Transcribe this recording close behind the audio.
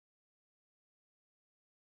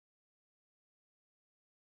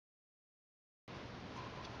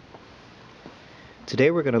Today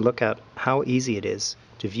we're going to look at how easy it is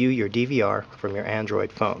to view your DVR from your Android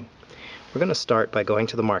phone. We're going to start by going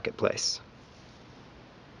to the marketplace.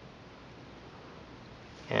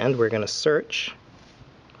 And we're going to search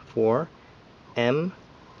for MPRMS.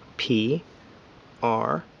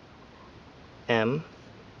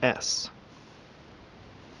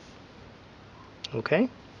 Okay,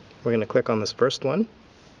 we're going to click on this first one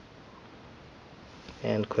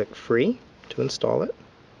and click free to install it,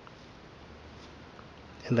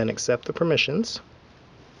 and then accept the permissions.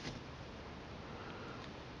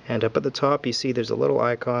 And up at the top you see there's a little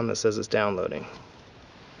icon that says it's downloading.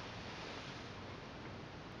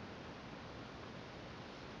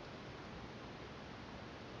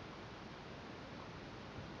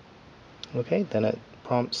 Okay, then it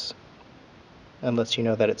prompts and lets you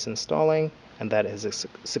know that it's installing and that it has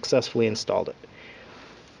successfully installed it.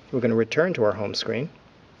 We're going to return to our home screen.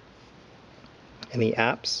 In the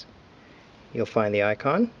apps, you'll find the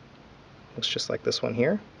icon. Looks just like this one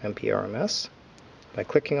here, MPRMS. By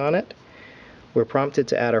clicking on it, we're prompted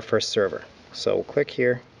to add our first server. So we'll click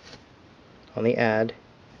here on the add,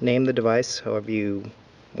 name the device however you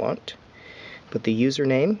want, put the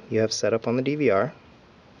username you have set up on the DVR,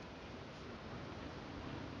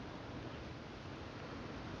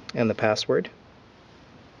 and the password.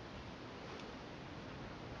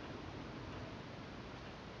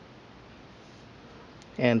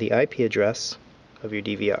 And the IP address of your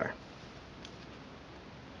DVR.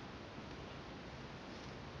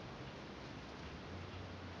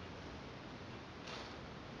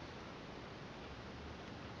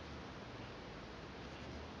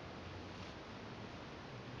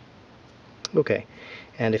 Okay,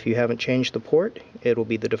 and if you haven't changed the port, it will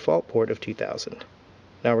be the default port of 2000.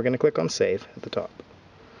 Now we're going to click on Save at the top.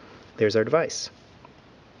 There's our device.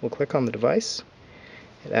 We'll click on the device.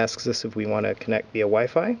 It asks us if we want to connect via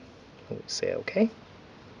Wi-Fi. We'll say OK.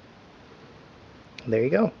 And there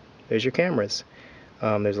you go. There's your cameras.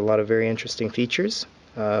 There's a lot of very interesting features.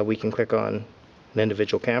 We can click on an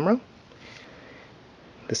individual camera.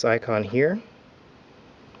 This icon here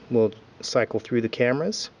will cycle through the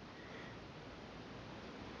cameras,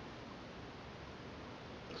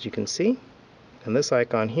 as you can see. And this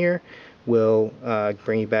icon here will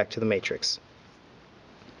bring you back to the matrix.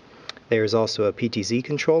 There's also a PTZ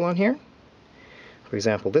control on here. For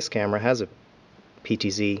example, this camera has a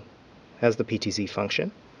PTZ, has the PTZ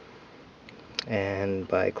function. And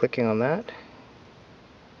by clicking on that,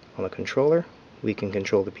 on the controller, we can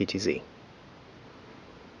control the PTZ.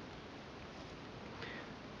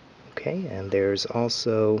 Okay, and there's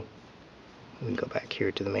also, we can go back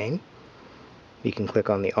here to the main. You can click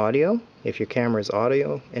on the audio. If your camera is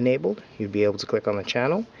audio enabled, you'd be able to click on the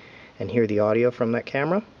channel and hear the audio from that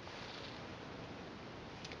camera.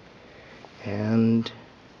 And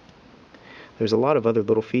there's a lot of other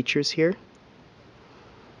little features here.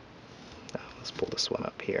 Let's pull this one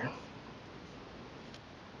up here.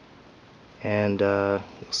 And you'll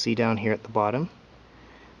see down here at the bottom,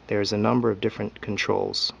 there's a number of different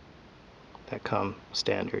controls that come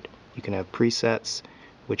standard. You can have presets,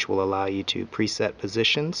 which will allow you to preset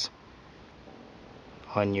positions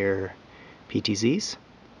on your PTZs.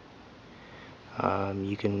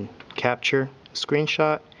 You can capture a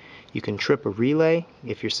screenshot. You can trip a relay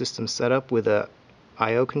if your system's set up with a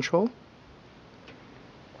I/O control.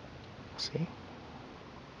 See?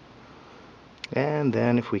 And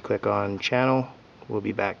then if we click on channel, we'll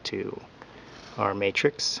be back to our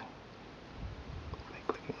matrix by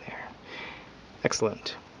clicking there.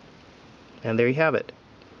 Excellent. And there you have it.